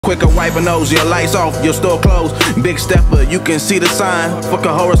quicker wipe a nose. Your lights off, your store closed. Big stepper, you can see the sign. Fuck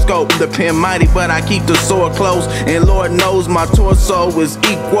a horoscope, the pen mighty, but I keep the sword close. And Lord knows my torso is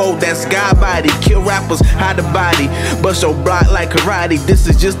equal. That's God body. Kill rappers, hide the body. Bust your block like karate. This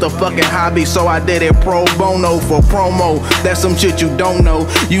is just a fucking hobby, so I did it pro bono for promo. That's some shit you don't know.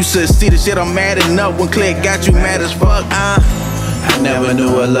 You should see the shit I'm mad enough when Click got you mad as fuck. I never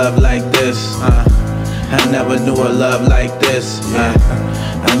knew a love like this. I never knew a love like this.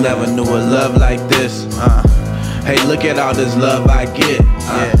 I never knew a love like this. Hey, look at all this love I get.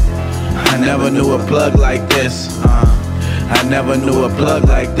 I never knew a plug like this. I never knew a plug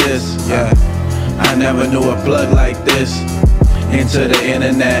like this. I never knew a plug like this. Into the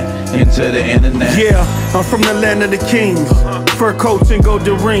internet, into the internet. Yeah, I'm from the land of the kings. Fur coats and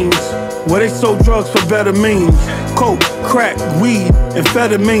golden rings, where they sold drugs for better means. Coke, crack, weed,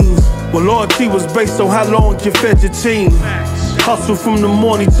 amphetamines. Well, loyalty was based on how long you fed your team. Hustle from the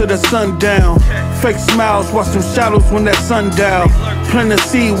morning to the sundown. Fake smiles, watch them shadows when that sundown. Plant a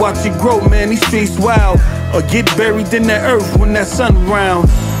seed, watch it grow, man, these streets wild. Or get buried in the earth when that sun round.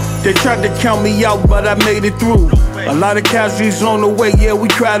 They tried to count me out, but I made it through. A lot of casualties on the way, yeah, we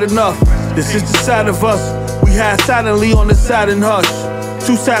cried enough. This is the side of us, we hide silently on the side and hush.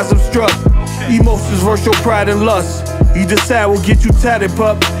 Two sides obstruct, emotions versus your pride and lust. Either side will get you tatted,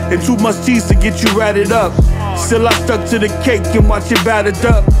 pup, and too much cheese to get you ratted up. Still I stuck to the cake and watch it battered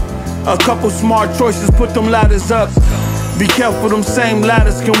up. A couple smart choices, put them ladders up. Be careful, them same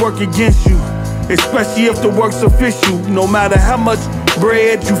ladders can work against you, especially if the work's official. No matter how much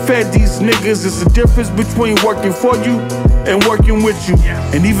bread you fed these niggas, it's the difference between working for you and working with you.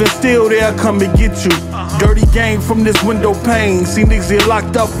 And even still, they'll come and get you. Dirty game from this window pane. See niggas get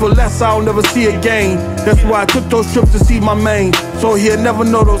locked up for less, I'll never see again. That's why I took those trips to see my main, so he'll never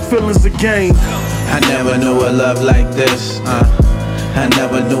know those feelings again. I never knew a love like this. I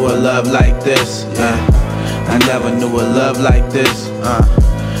never knew a love like this. I never knew a love like this.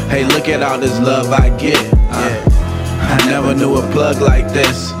 Hey, look at all this love I get. I never knew a plug like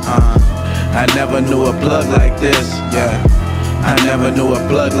this. I never knew a plug like this. I never knew a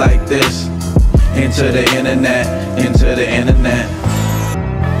plug like this. Into the internet, into the internet.